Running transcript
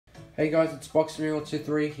Hey guys, it's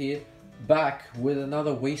BoxingMiracle23 here, back with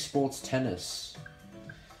another Wii Sports Tennis.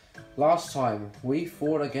 Last time, we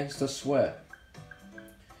fought against a sweat.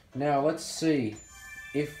 Now let's see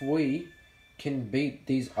if we can beat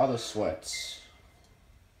these other sweats.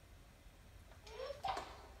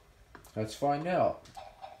 Let's find out.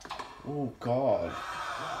 Oh god.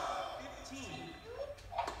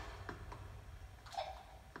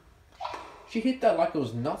 She hit that like it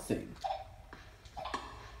was nothing.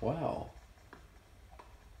 Wow.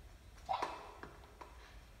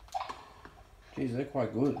 Jeez, they're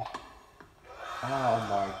quite good. Oh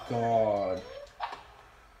my god.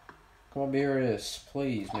 Come on, Beerus,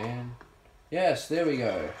 please, man. Yes, there we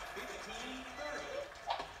go.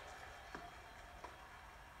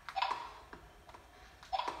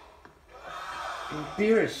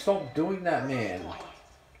 Beerus, stop doing that, man.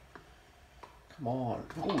 Come on.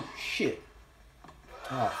 Oh, shit.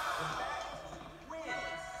 Oh.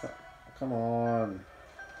 Come on.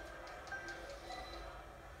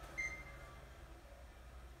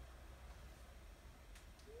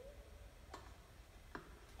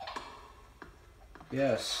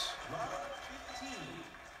 Yes.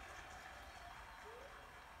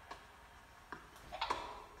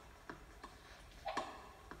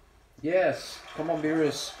 Yes. Come on,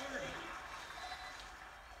 Beerus.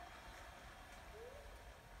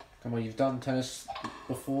 Come on, you've done tennis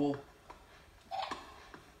before.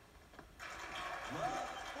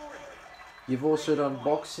 You've also done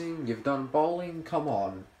boxing, you've done bowling, come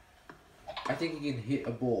on. I think you can hit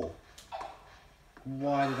a ball.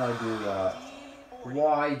 Why did I do that?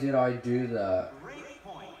 Why did I do that?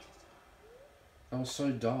 That was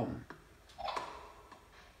so dumb.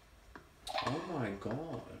 Oh my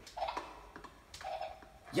god.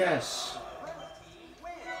 Yes!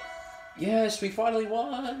 Yes, we finally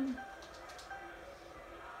won!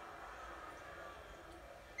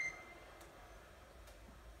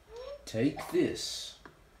 Take this.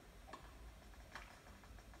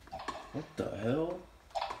 What the hell?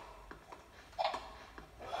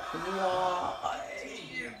 Why?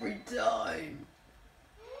 Every time.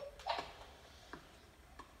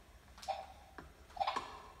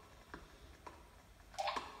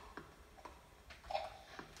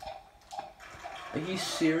 Are you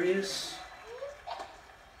serious?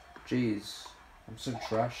 Jeez, I'm so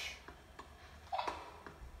trash.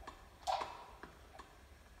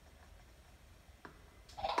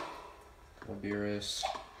 Beerus.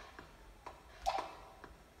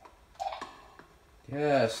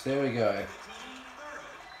 Yes, there we go.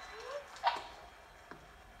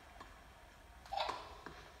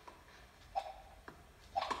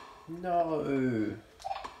 No.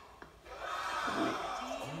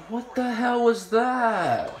 What the hell was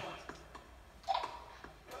that?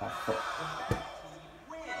 Oh, fuck.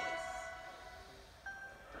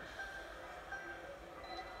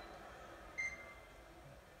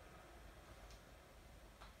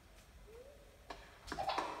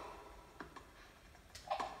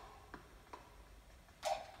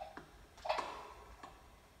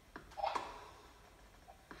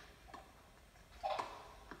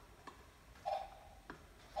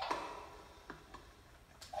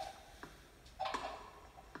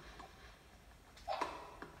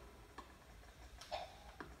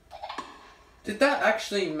 Did that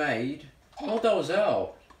actually made? I thought that was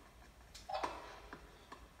out.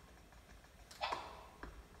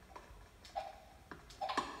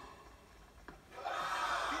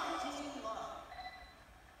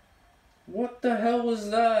 What the hell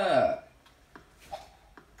was that?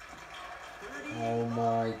 Oh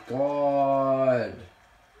my god.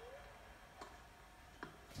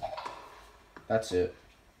 That's it.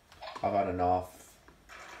 I've had enough.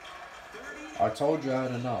 I told you I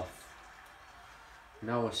had enough.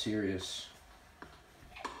 Now we're serious.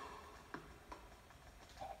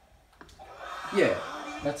 Yeah,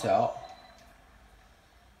 that's out.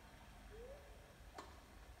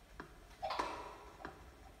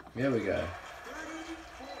 There we go.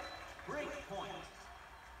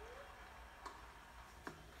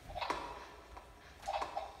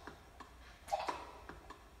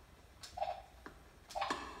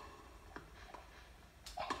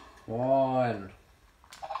 One.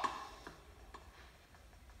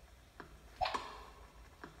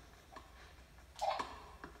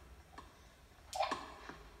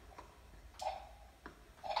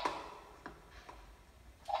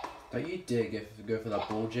 Don't you dare go for that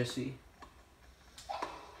ball, Jesse.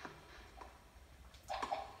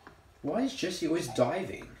 Why is Jesse always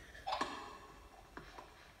diving?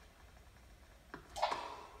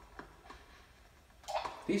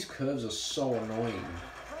 These curves are so annoying.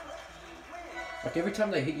 Like every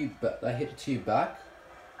time they hit you, they hit to you back,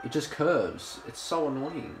 It just curves. It's so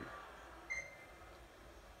annoying.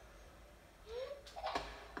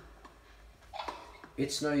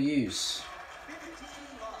 It's no use.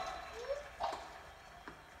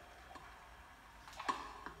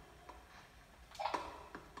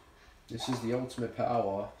 This is the ultimate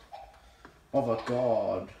power of a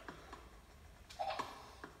god.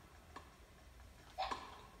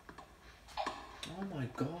 Oh my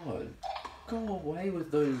god. Go away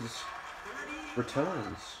with those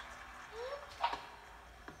returns.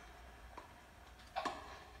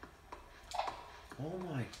 Oh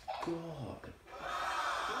my god.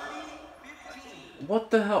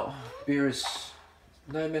 What the hell? Beerus.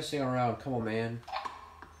 No messing around. Come on, man.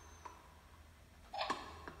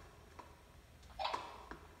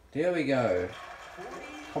 There we go.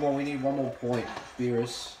 Come on, we need one more point,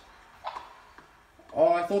 Beerus.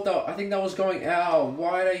 Oh, I think that was going out.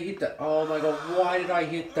 Why did I hit that? Oh my god, why did I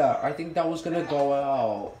hit that? I think that was gonna go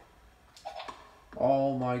out.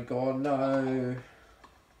 Oh my god, no.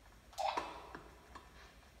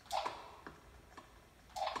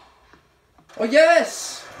 Oh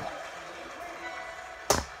yes!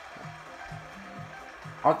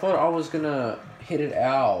 I thought I was gonna hit it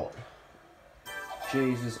out.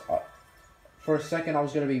 Jesus. For a second I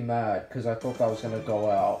was gonna be mad because I thought that was gonna go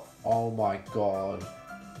out. Oh my god.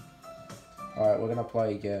 Alright, we're gonna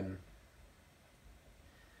play again.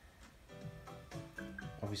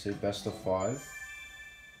 Obviously best of 5.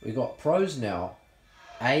 We got pros now.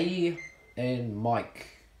 A and Mike.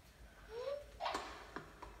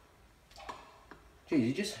 Jeez,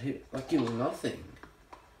 you just hit like it was nothing.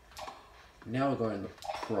 Now we're going to the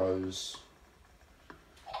pros.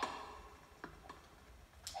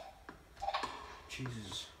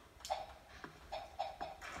 Jesus.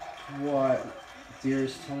 What?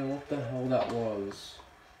 Dearest, tell me what the hell that was.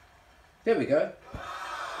 There we go.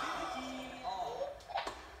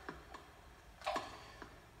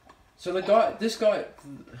 So this guy,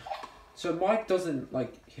 so Mike doesn't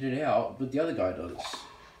like hit it out, but the other guy does.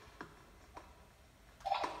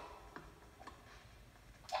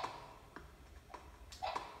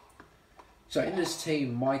 So in this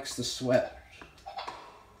team, Mike's the sweat.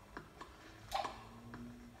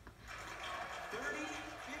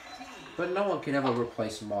 But no one can ever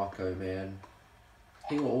replace Marco, man.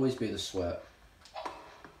 He will always be the sweat.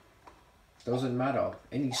 Doesn't matter.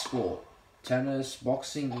 Any sport. Tennis,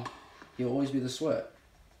 boxing, he'll always be the sweat.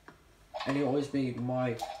 And he'll always be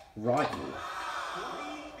my rival.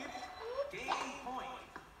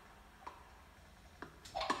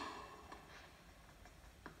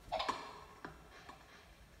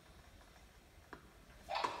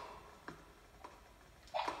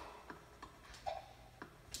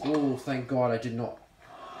 Oh, thank God I did not.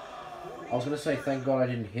 I was gonna say thank God I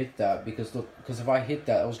didn't hit that because look, because if I hit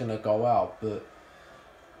that, it was gonna go out. But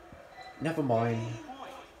never mind.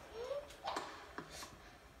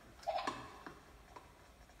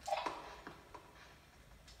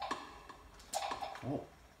 Oh.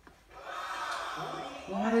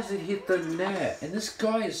 Why does it hit the net? And this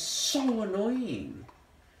guy is so annoying.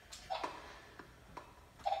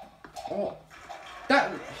 Oh,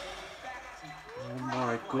 that. Oh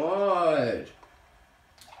my God.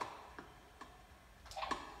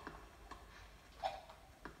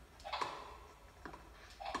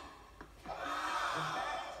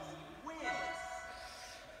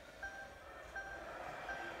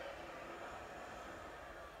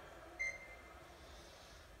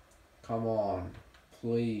 Come on,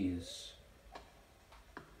 please.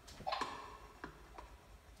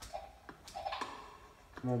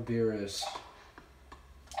 Come on, Beerus.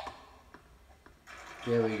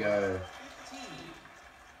 There we go.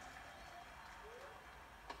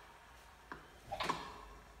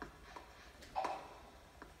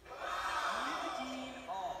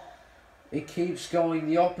 It keeps going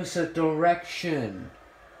the opposite direction.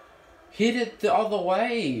 Hit it the other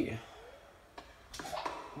way.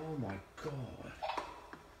 Oh my God.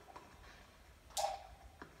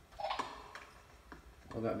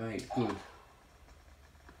 Well, that made good.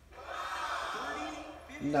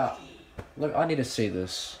 Nah. Look, I need to see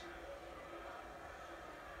this.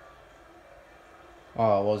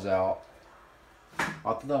 Oh, it was out. I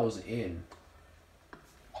thought that was in.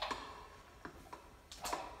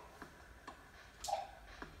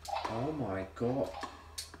 Oh my God.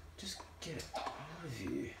 Just get it out of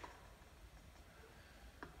here.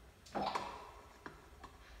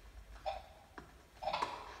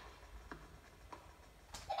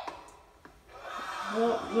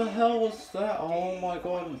 What the hell was that? Oh my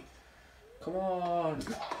God. Come on.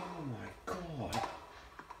 Oh my God.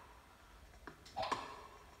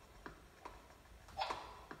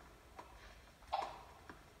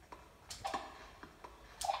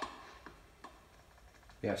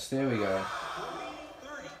 Yes, there we go.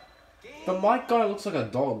 The mic guy looks like a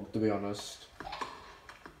dog, to be honest.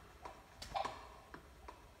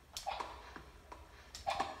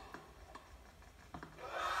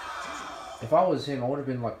 If I was him, I would have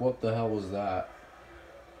been like, what the hell was that?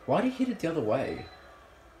 Why did he hit it the other way?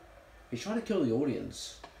 He's trying to kill the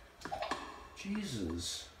audience.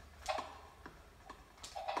 Jesus.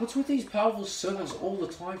 What's with these powerful servants all the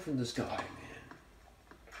time from this guy, man?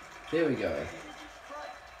 There we go.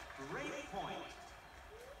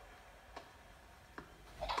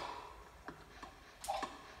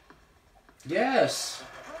 Yes!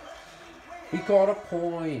 He got a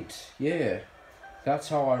point. Yeah. That's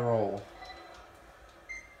how I roll.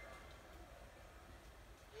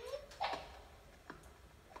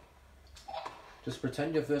 Just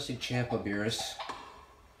pretend you're versing Ciampa, Beerus.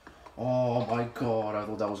 Oh my god, I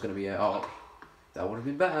thought that was going to be out. That would have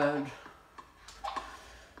been bad.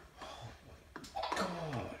 Oh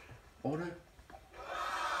my god. What a...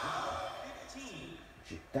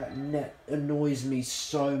 That net annoys me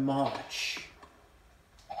so much.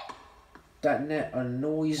 That net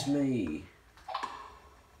annoys me.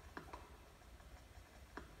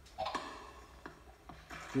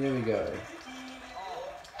 There we go.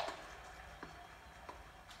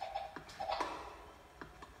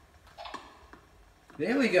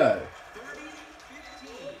 There we go.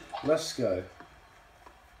 Let's go.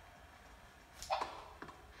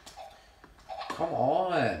 Come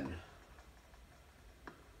on.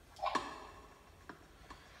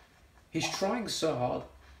 He's trying so hard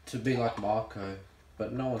to be like Marco,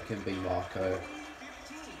 but no one can be Marco.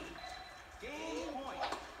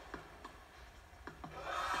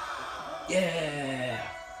 Yeah!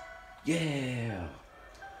 Yeah!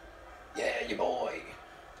 Yeah, you boy!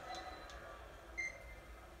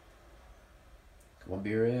 Come on,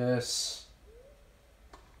 Beerus.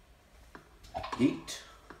 Yeet.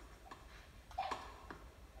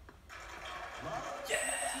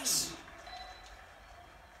 Yes!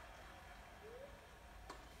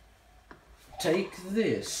 Take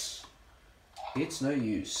this. It's no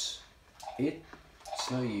use.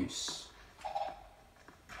 It's no use.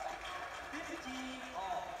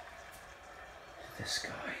 This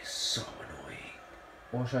guy is so annoying.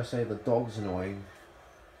 Or should I say the dog's annoying?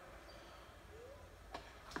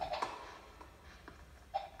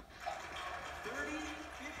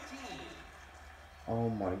 Oh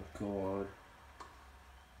my god.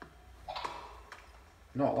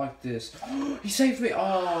 Not like this. He saved me!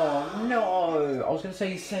 Oh no! I was gonna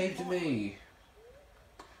say he saved me.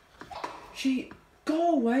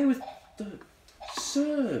 Go away with the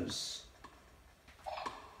serves.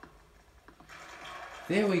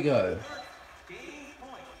 There we go.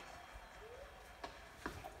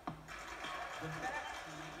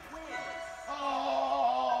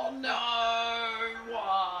 Oh no!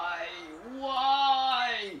 Why?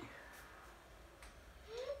 Why?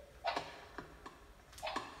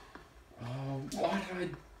 Oh, why did I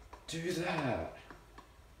do that?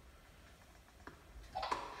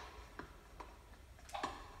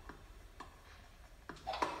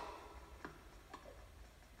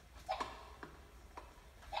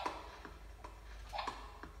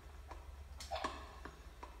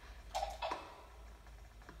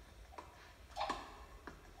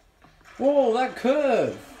 Whoa, that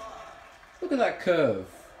curve! Look at that curve.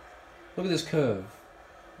 Look at this curve.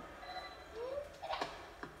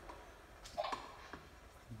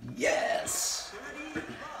 Yes!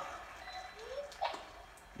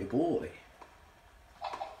 Your boy.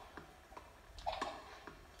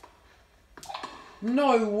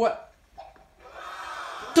 No, what?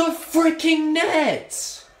 The freaking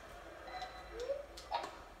net!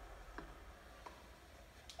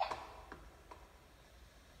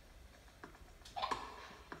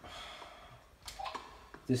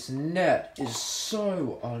 This net is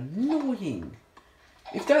so annoying.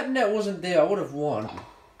 If that net wasn't there, I would have won.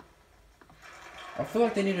 I feel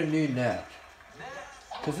like they need a new net.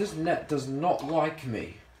 Because this net does not like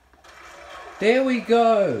me. There we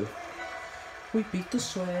go. We beat the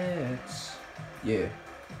Sweats. Yeah.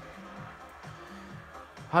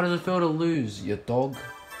 How does it feel to lose, you dog?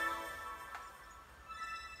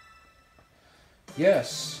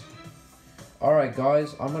 Yes. Alright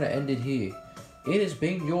guys, I'm going to end it here. It has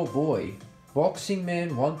been your boy, Boxing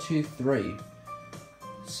Man 123,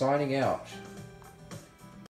 signing out.